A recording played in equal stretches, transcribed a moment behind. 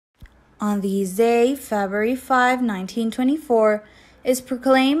On this day, February 5, 1924, is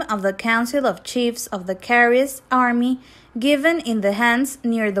proclaimed of the Council of Chiefs of the Cariist army given in the hands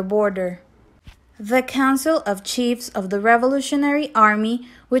near the border. The Council of Chiefs of the Revolutionary Army,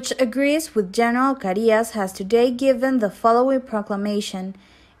 which agrees with General Carías, has today given the following proclamation.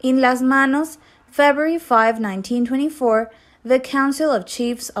 In Las Manos, February 5, 1924, the Council of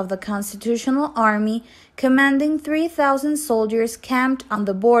Chiefs of the Constitutional Army, commanding 3,000 soldiers camped on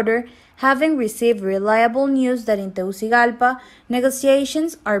the border, having received reliable news that in Tegucigalpa,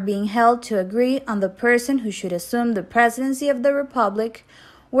 negotiations are being held to agree on the person who should assume the Presidency of the Republic,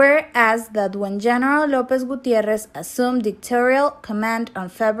 whereas that when General López Gutiérrez assumed dictatorial command on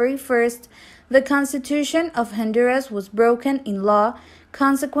February 1st, the Constitution of Honduras was broken in law.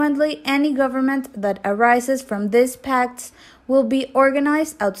 Consequently, any government that arises from these pacts will be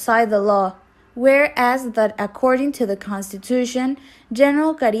organized outside the law, whereas that according to the Constitution,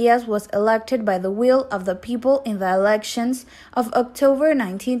 General Carías was elected by the will of the people in the elections of October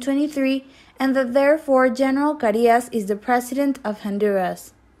 1923, and that therefore General Carías is the President of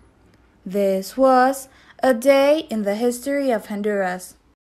Honduras. This was a day in the history of Honduras.